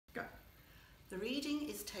The reading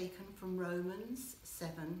is taken from Romans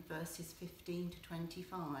 7 verses 15 to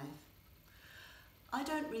 25. I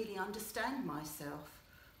don't really understand myself,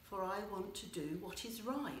 for I want to do what is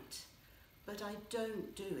right, but I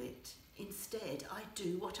don't do it. Instead, I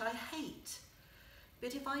do what I hate.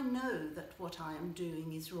 But if I know that what I am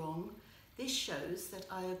doing is wrong, this shows that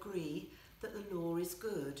I agree that the law is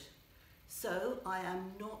good. So I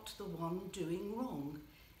am not the one doing wrong.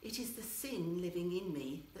 It is the sin living in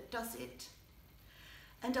me that does it.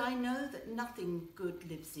 And I know that nothing good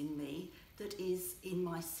lives in me that is in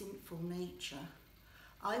my sinful nature.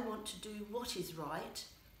 I want to do what is right,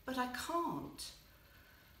 but I can't.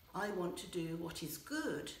 I want to do what is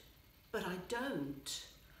good, but I don't.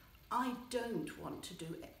 I don't want to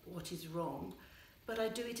do what is wrong, but I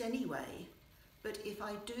do it anyway. But if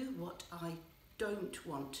I do what I don't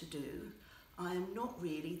want to do, I am not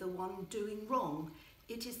really the one doing wrong.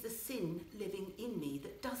 It is the sin living in me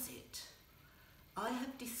that does it. I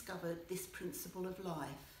have discovered this principle of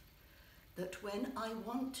life, that when I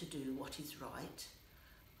want to do what is right,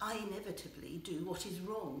 I inevitably do what is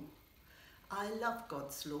wrong. I love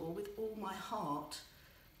God's law with all my heart,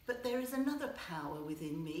 but there is another power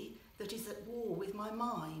within me that is at war with my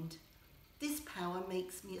mind. This power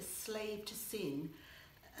makes me a slave to sin,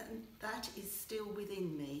 and that is still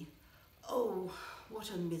within me. Oh,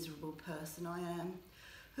 what a miserable person I am.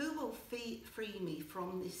 Who will free me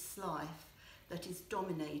from this life that is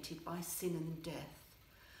dominated by sin and death?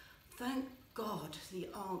 Thank God the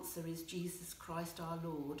answer is Jesus Christ our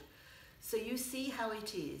Lord. So you see how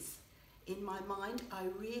it is. In my mind, I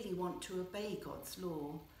really want to obey God's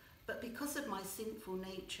law, but because of my sinful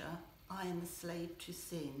nature, I am a slave to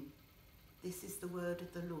sin. This is the word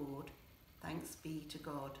of the Lord. Thanks be to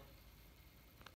God.